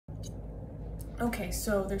Okay,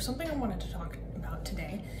 so there's something I wanted to talk about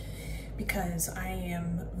today because I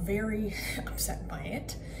am very upset by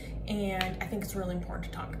it and I think it's really important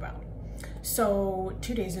to talk about. So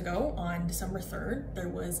 2 days ago on December 3rd, there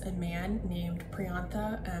was a man named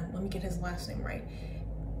Priyantha, let me get his last name right,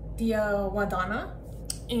 Diyawadana,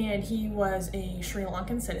 and he was a Sri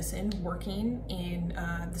Lankan citizen working in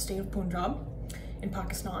the state of Punjab in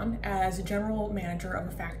Pakistan as a general manager of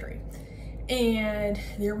a factory. And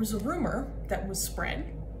there was a rumor that was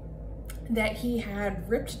spread that he had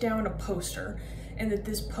ripped down a poster and that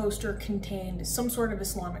this poster contained some sort of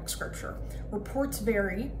Islamic scripture. Reports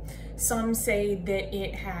vary. Some say that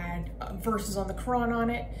it had verses on the Quran on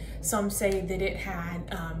it. Some say that it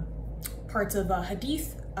had parts of a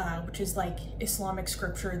hadith, which is like Islamic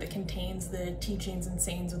scripture that contains the teachings and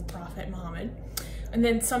sayings of the Prophet Muhammad. And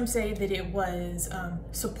then some say that it was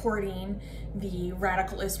supporting the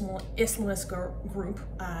radical Islamist group,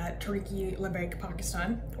 Tehreek-e-Labbaik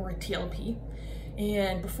Pakistan, or TLP.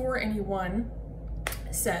 And before anyone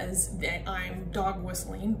says that I'm dog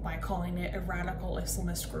whistling by calling it a radical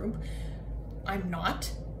Islamist group, I'm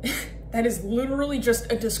not. That is literally just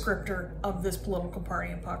a descriptor of this political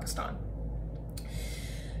party in Pakistan.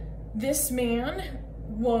 This man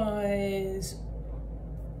was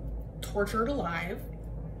tortured alive,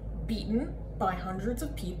 beaten by hundreds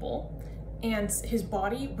of people, and his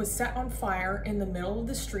body was set on fire in the middle of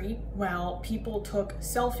the street while people took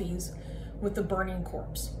selfies with the burning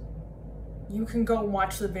corpse. You can go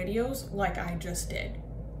watch the videos like I just did.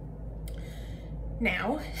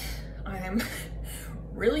 Now, I am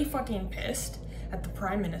really fucking pissed at the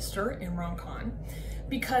Prime Minister, Imran Khan,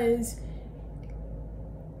 because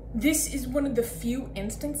this is one of the few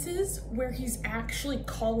instances where he's actually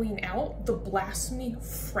calling out the blasphemy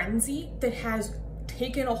frenzy that has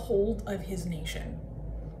taken a hold of his nation,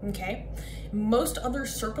 okay? Most other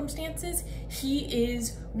circumstances, he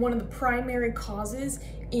is one of the primary causes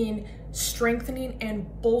in strengthening and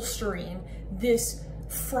bolstering this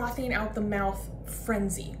frothing out the mouth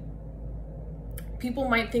frenzy. People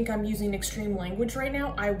might think I'm using extreme language right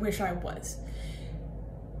now. I wish I was.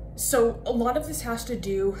 So a lot of this has to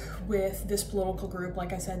do with this political group,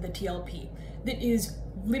 like I said, the TLP, that is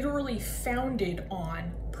literally founded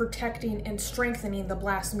on protecting and strengthening the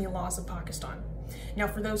blasphemy laws of Pakistan. Now,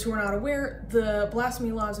 for those who are not aware, the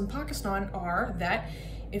blasphemy laws in Pakistan are that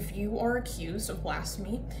if you are accused of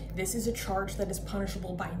blasphemy, this is a charge that is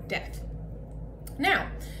punishable by death.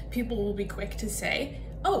 Now, people will be quick to say,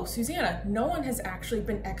 oh, Susanna, no one has actually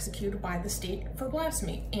been executed by the state for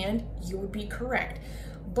blasphemy, and you would be correct.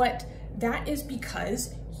 But that is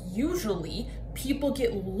because usually people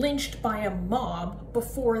get lynched by a mob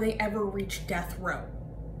before they ever reach death row.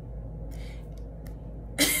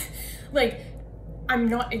 Like, I'm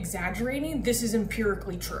not exaggerating, this is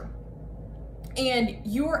empirically true. And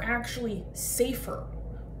you are actually safer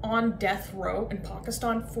on death row in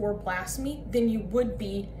Pakistan for blasphemy than you would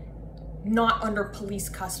be not under police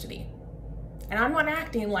custody. And I'm not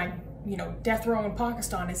acting like, you know, death row in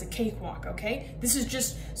Pakistan is a cakewalk, okay? This is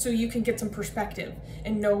just so you can get some perspective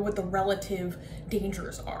and know what the relative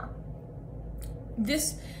dangers are.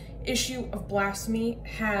 This issue of blasphemy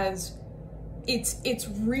has, it's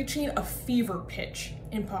reaching a fever pitch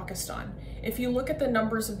in Pakistan. If you look at the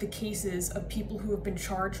numbers of the cases of people who have been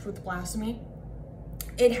charged with blasphemy,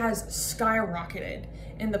 it has skyrocketed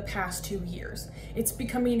in the past 2 years. It's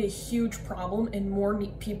becoming a huge problem and more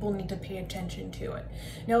people need to pay attention to it.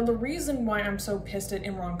 Now, the reason why I'm so pissed at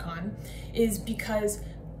Imran Khan is because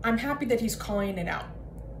I'm happy that he's calling it out.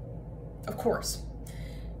 Of course.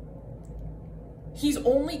 He's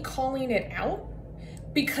only calling it out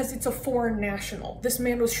because it's a foreign national. This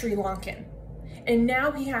man was Sri Lankan. And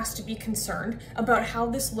now he has to be concerned about how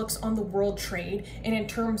this looks on the world trade and in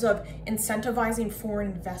terms of incentivizing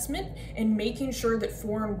foreign investment and making sure that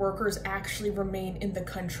foreign workers actually remain in the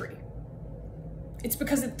country. It's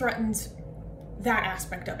because it threatens that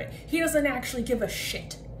aspect of it. He doesn't actually give a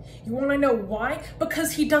shit. You want to know why?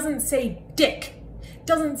 Because he doesn't say dick.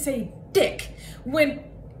 Doesn't say dick. When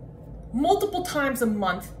multiple times a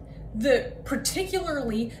month,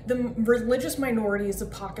 particularly the religious minorities of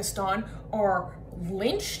Pakistan are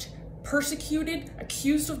lynched, persecuted,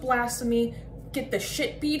 accused of blasphemy, get the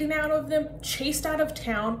shit beaten out of them, chased out of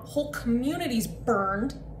town, whole communities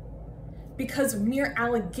burned because of mere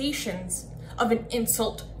allegations of an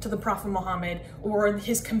insult to the Prophet Muhammad or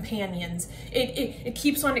his companions. It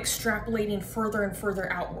keeps on extrapolating further and further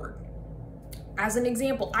outward. As an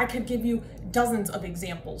example, I could give you dozens of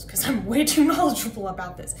examples because I'm way too knowledgeable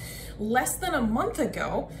about this. Less than a month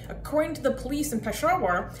ago, according to the police in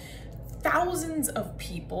Peshawar, thousands of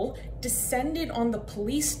people descended on the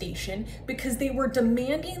police station because they were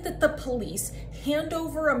demanding that the police hand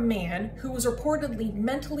over a man who was reportedly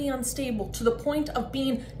mentally unstable to the point of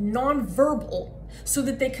being nonverbal so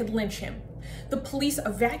that they could lynch him. The police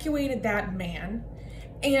evacuated that man,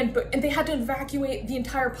 and they had to evacuate the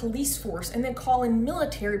entire police force and then call in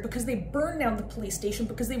military because they burned down the police station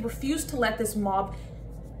because they refused to let this mob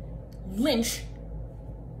lynch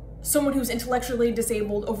someone who's intellectually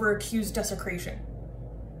disabled over accused desecration.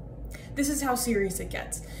 This is how serious it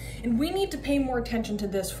gets. And we need to pay more attention to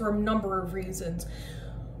this for a number of reasons.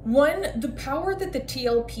 One, the power that the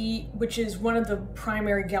TLP, which is one of the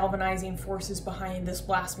primary galvanizing forces behind this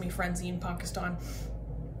blasphemy frenzy in Pakistan,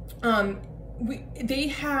 they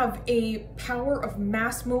have a power of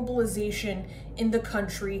mass mobilization in the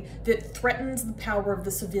country that threatens the power of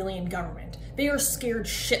the civilian government. They are scared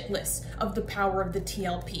shitless of the power of the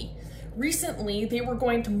TLP. Recently, they were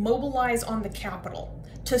going to mobilize on the Capitol.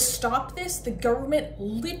 To stop this, the government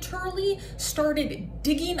literally started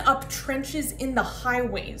digging up trenches in the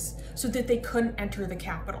highways so that they couldn't enter the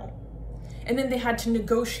Capitol. And then they had to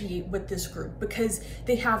negotiate with this group because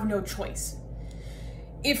they have no choice.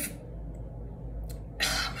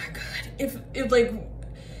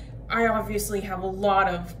 I obviously have a lot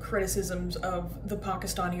of criticisms of the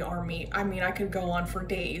Pakistani army. I mean, I could go on for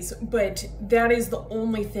days, but that is the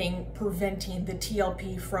only thing preventing the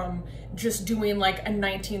TLP from just doing like a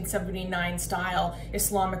 1979 style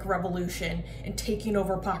Islamic revolution and taking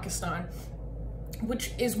over Pakistan,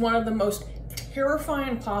 which is one of the most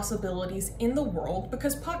terrifying possibilities in the world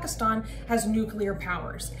because Pakistan has nuclear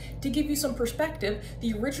powers. To give you some perspective,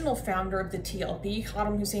 the original founder of the TLP,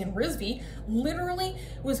 Khadim Hussein Rizvi, literally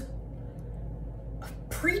was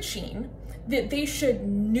preaching that they should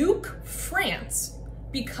nuke France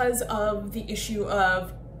because of the issue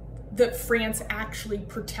of that France actually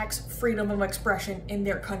protects freedom of expression in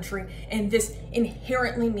their country, and this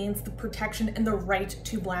inherently means the protection and the right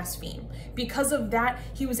to blaspheme. Because of that,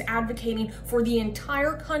 he was advocating for the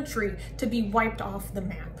entire country to be wiped off the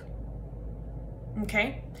map.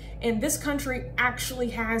 Okay? And this country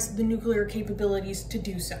actually has the nuclear capabilities to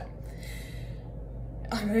do so.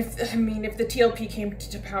 If the TLP came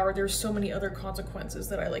to power, there's so many other consequences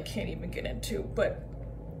that I can't even get into, but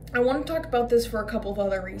I want to talk about this for a couple of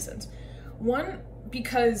other reasons. One,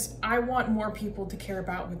 because I want more people to care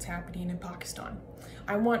about what's happening in Pakistan.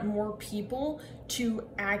 I want more people to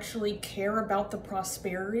actually care about the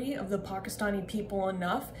prosperity of the Pakistani people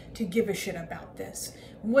enough to give a shit about this.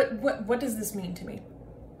 What does this mean to me?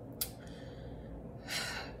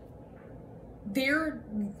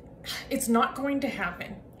 It's not going to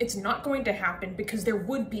happen. It's not going to happen because there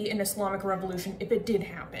would be an Islamic revolution if it did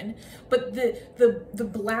happen. But the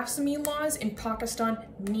blasphemy laws in Pakistan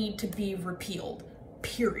need to be repealed,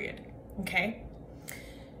 period, okay?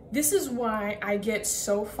 This is why I get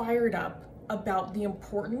so fired up about the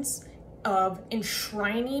importance of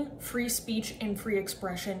enshrining free speech and free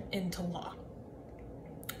expression into law.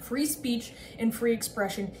 Free speech and free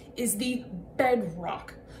expression is the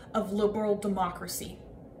bedrock of liberal democracy.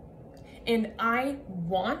 And I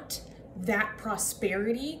want that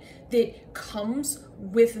prosperity that comes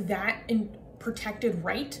with that protected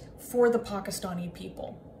right for the Pakistani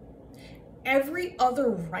people. Every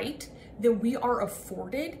other right that we are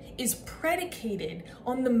afforded is predicated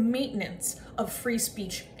on the maintenance of free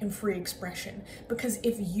speech and free expression. Because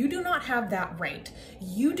if you do not have that right,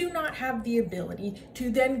 you do not have the ability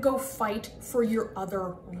to then go fight for your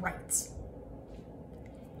other rights.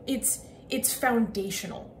 It's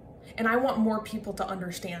foundational. And I want more people to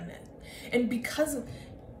understand that. And because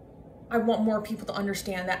I want more people to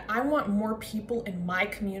understand that, I want more people in my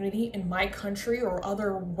community, in my country, or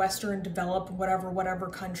other Western developed, whatever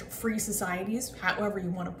country, free societies, however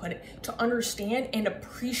you want to put it, to understand and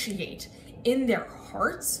appreciate in their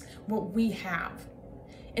hearts what we have.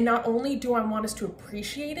 And not only do I want us to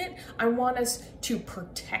appreciate it, I want us to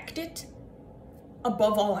protect it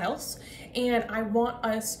above all else. And I want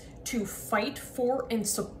us to fight for and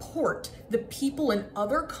support the people in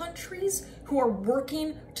other countries who are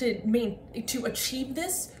working to achieve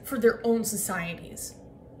this for their own societies.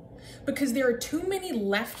 Because there are too many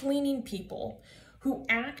left-leaning people who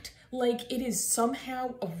act like it is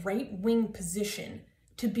somehow a right-wing position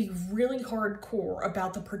to be really hardcore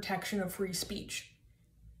about the protection of free speech.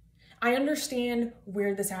 I understand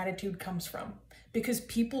where this attitude comes from, because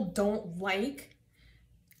people don't like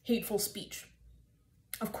hateful speech.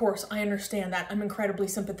 Of course, I understand that. I'm incredibly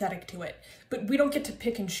sympathetic to it. But we don't get to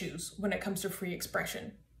pick and choose when it comes to free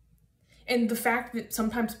expression. And the fact that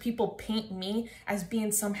sometimes people paint me as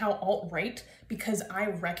being somehow alt-right because I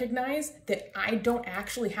recognize that I don't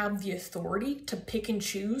actually have the authority to pick and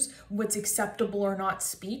choose what's acceptable or not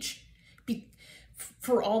speech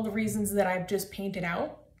for all the reasons that I've just painted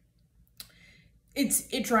out,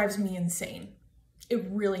 it drives me insane. It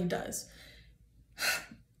really does.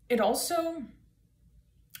 It also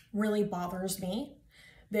really bothers me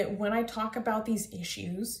that when I talk about these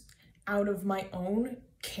issues out of my own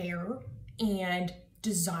care and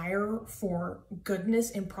desire for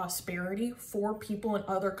goodness and prosperity for people in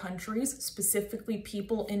other countries, specifically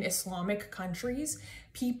people in Islamic countries,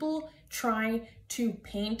 people try to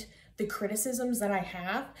paint the criticisms that I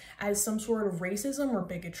have as some sort of racism or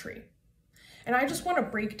bigotry. And I just want to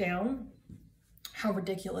break down how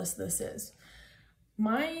ridiculous this is.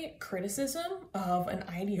 My criticism of an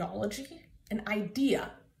ideology, an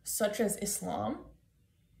idea such as Islam,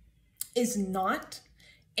 is not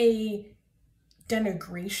a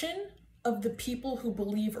denigration of the people who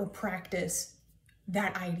believe or practice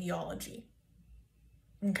that ideology.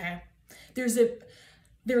 Okay? There's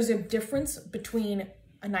a difference between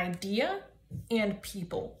an idea and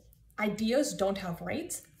people. Ideas don't have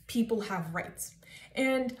rights, people have rights.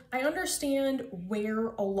 And I understand where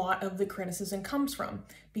a lot of the criticism comes from,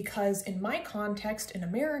 because in my context in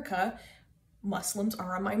America, Muslims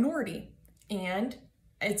are a minority, and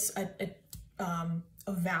it's a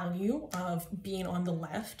value of being on the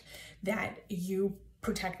left that you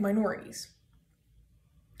protect minorities.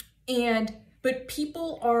 But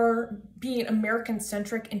people are being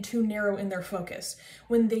American-centric and too narrow in their focus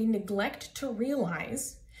when they neglect to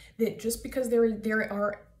realize that just because there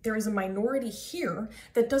is a minority here,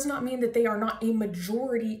 that does not mean that they are not a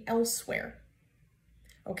majority elsewhere.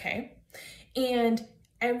 Okay? And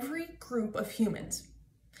every group of humans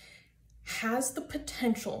has the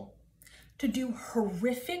potential to do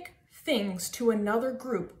horrific things to another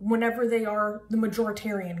group whenever they are the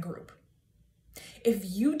majoritarian group. If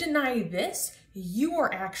you deny this, you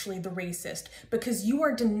are actually the racist, because you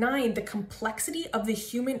are denying the complexity of the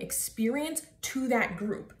human experience to that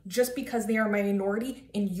group just because they are a minority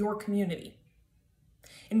in your community.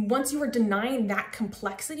 And once you are denying that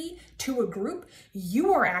complexity to a group,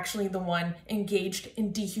 you are actually the one engaged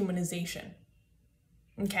in dehumanization.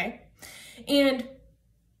 Okay? And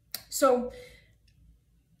so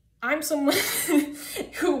I'm someone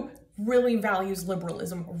who really values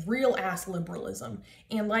liberalism, real ass liberalism.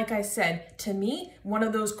 And like I said, to me, one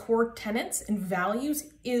of those core tenets and values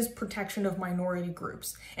is protection of minority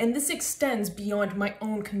groups. And this extends beyond my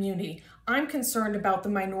own community. I'm concerned about the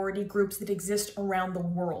minority groups that exist around the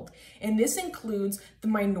world. And this includes the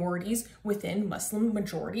minorities within Muslim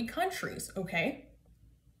majority countries, okay?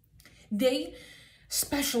 They,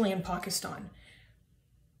 especially in Pakistan,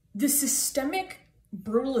 the systemic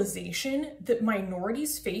brutalization that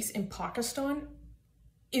minorities face in Pakistan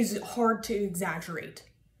is hard to exaggerate.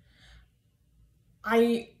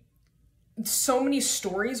 So many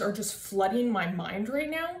stories are just flooding my mind right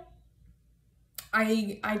now.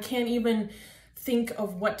 I can't even think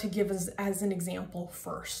of what to give as an example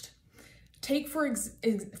first. Take for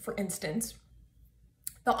instance,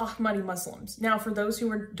 the Ahmadi Muslims. Now, for those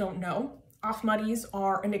who don't know, Ahmadis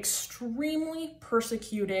are an extremely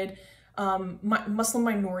persecuted Muslim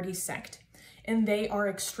minority sect, and they are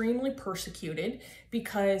extremely persecuted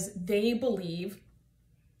because they believe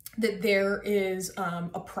that there is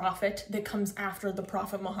a prophet that comes after the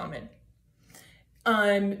Prophet Muhammad.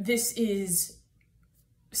 This is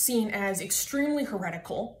seen as extremely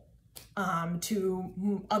heretical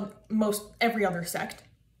to most every other sect,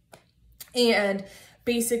 and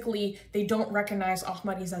basically they don't recognize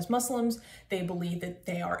Ahmadis as Muslims. They believe that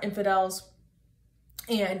they are infidels.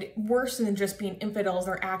 And worse than just being infidels,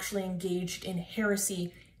 they're actually engaged in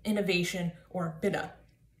heresy, innovation, or bid'ah.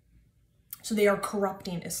 So they are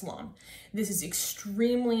corrupting Islam. This is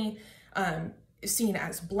extremely seen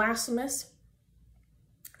as blasphemous.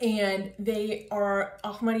 And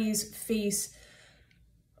Ahmadis face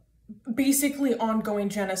basically ongoing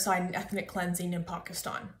genocide and ethnic cleansing in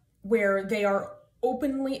Pakistan, where they are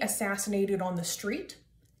openly assassinated on the street.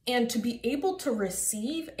 And to be able to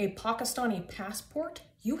receive a Pakistani passport,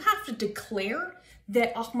 you have to declare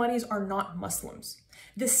that Ahmadis are not Muslims.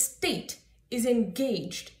 The state is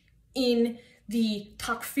engaged in the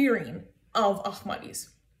takfiring of Ahmadis.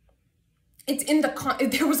 It's in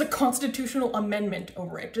there was a constitutional amendment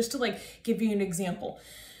over it, just to give you an example.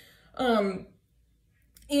 And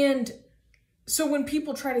so when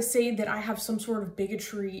people try to say that I have some sort of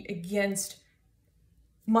bigotry against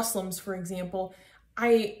Muslims, for example,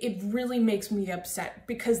 it really makes me upset,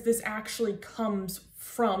 because this actually comes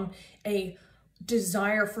from a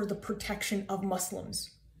desire for the protection of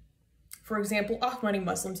Muslims. For example, Ahmadi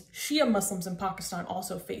Muslims, Shia Muslims in Pakistan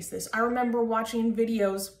also face this. I remember watching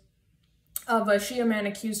videos of a Shia man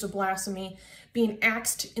accused of blasphemy being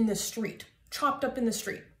axed in the street, chopped up in the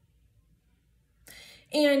street.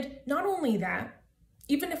 And not only that,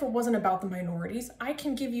 even if it wasn't about the minorities, I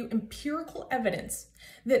can give you empirical evidence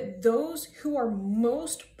that those who are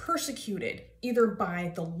most persecuted, either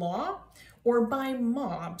by the law or by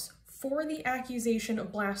mobs, for the accusation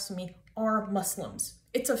of blasphemy are Muslims.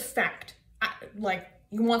 It's a fact.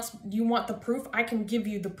 You want the proof? I can give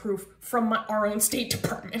you the proof from our own State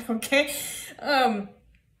Department, okay?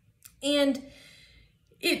 And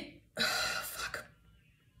fuck.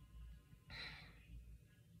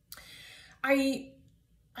 I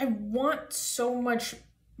want so much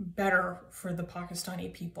better for the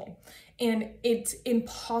Pakistani people, and it's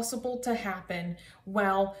impossible to happen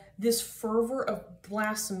while this fervor of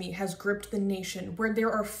blasphemy has gripped the nation, where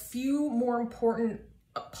there are few more important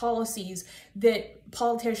policies that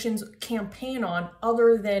politicians campaign on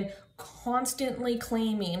other than constantly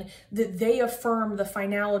claiming that they affirm the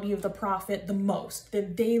finality of the prophet the most,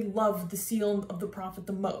 that they love the seal of the prophet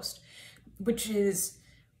the most, which is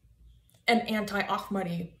an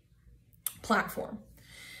anti-Ahmadi platform.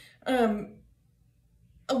 A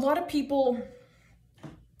lot of people,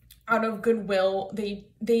 out of goodwill,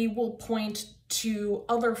 they will point to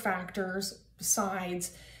other factors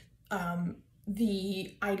besides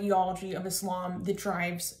the ideology of Islam that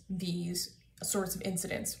drives these sorts of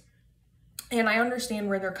incidents. And I understand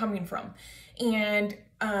where they're coming from. And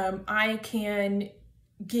I can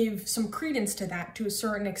give some credence to that to a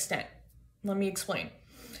certain extent. Let me explain.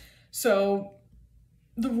 So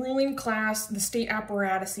the ruling class, the state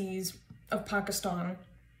apparatuses of Pakistan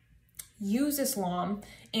use Islam,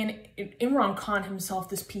 and Imran Khan himself,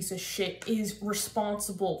 this piece of shit, is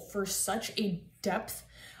responsible for such a depth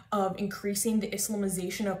of increasing the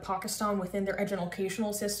Islamization of Pakistan within their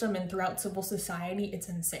educational system and throughout civil society. It's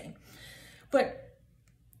insane. But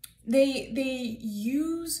they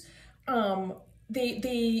use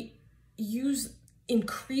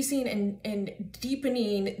increasing and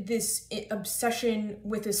deepening this obsession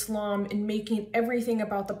with Islam and making everything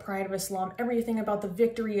about the pride of Islam, everything about the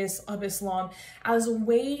victories of Islam as a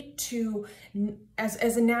way to,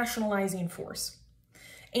 as a nationalizing force.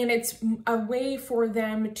 And it's a way for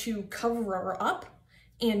them to cover up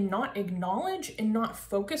and not acknowledge and not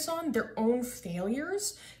focus on their own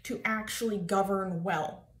failures to actually govern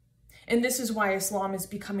well. And this is why Islam is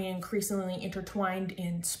becoming increasingly intertwined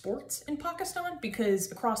in sports in Pakistan,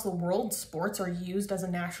 because across the world, sports are used as a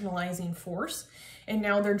nationalizing force. And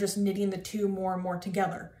now they're just knitting the two more and more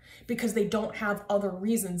together because they don't have other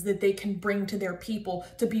reasons that they can bring to their people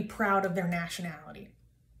to be proud of their nationality.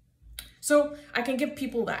 So I can give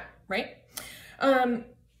people that, right?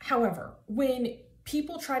 However, when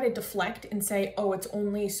people try to deflect and say, oh, it's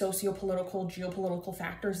only socio-political, geopolitical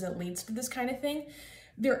factors that leads to this kind of thing,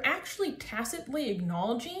 they're actually tacitly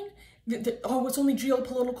acknowledging that oh, it's only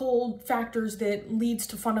geopolitical factors that leads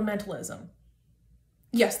to fundamentalism.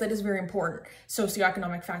 Yes, that is very important.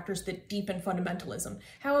 Socioeconomic factors that deepen fundamentalism.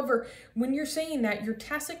 However, when you're saying that, you're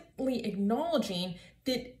tacitly acknowledging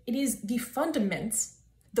that it is the fundaments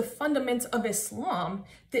of Islam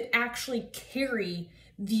that actually carry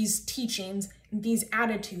these teachings, these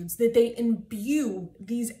attitudes, that they imbue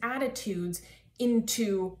these attitudes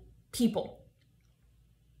into people.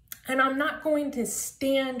 And I'm not going to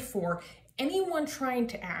stand for anyone trying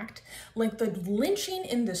to act like the lynching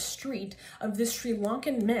in the street of this Sri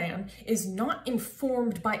Lankan man is not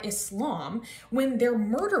informed by Islam when their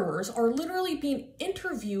murderers are literally being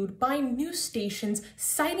interviewed by news stations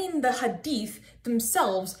citing the hadith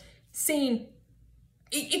themselves, saying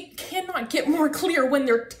it cannot get more clear when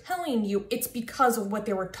they're telling you it's because of what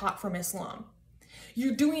they were taught from Islam.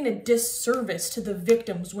 You're doing a disservice to the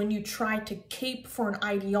victims when you try to cape for an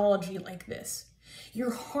ideology like this.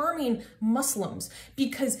 You're harming Muslims,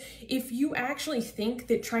 because if you actually think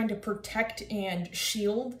that trying to protect and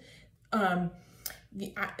shield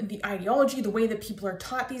the ideology, the way that people are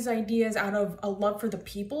taught these ideas out of a love for the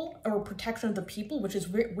people or protection of the people, which is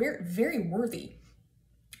very worthy,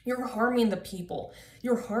 you're harming the people.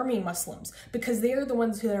 You're harming Muslims, because they are the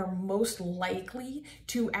ones who are most likely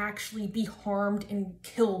to actually be harmed and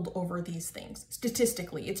killed over these things.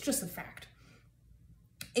 Statistically, it's just a fact.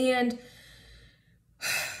 And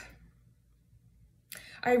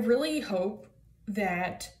I really hope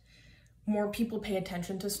that more people pay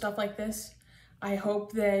attention to stuff like this. I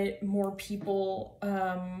hope that more people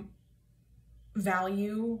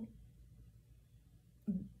value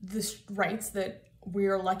the rights that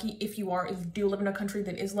we're lucky if you do live in a country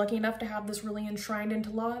that is lucky enough to have this really enshrined into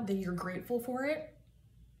law, that you're grateful for it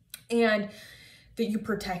and that you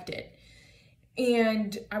protect it.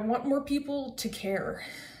 And I want more people to care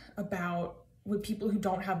about what people who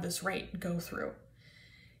don't have this right go through.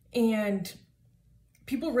 And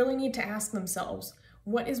people really need to ask themselves,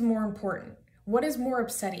 what is more important? What is more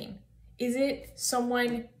upsetting? Is it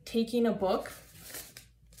someone taking a book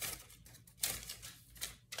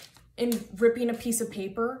and ripping a piece of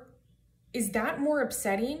paper? Is that more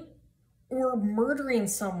upsetting, or murdering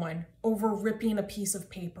someone over ripping a piece of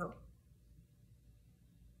paper?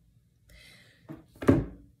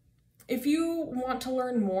 If you want to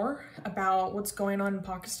learn more about what's going on in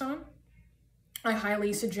Pakistan, I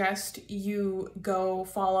highly suggest you go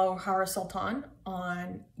follow Hara Sultan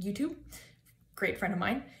on YouTube, great friend of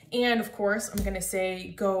mine. And of course, I'm gonna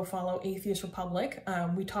say go follow Atheist Republic.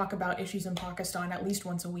 We talk about issues in Pakistan at least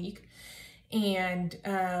once a week. And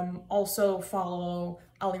also follow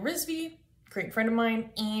Ali Rizvi, great friend of mine,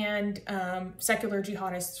 and Secular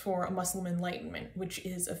Jihadists for a Muslim Enlightenment, which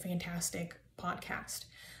is a fantastic podcast.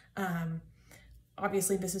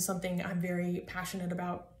 Obviously, this is something I'm very passionate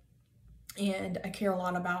about and I care a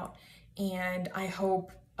lot about, and I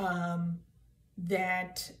hope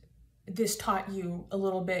that this taught you a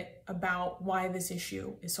little bit about why this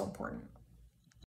issue is so important.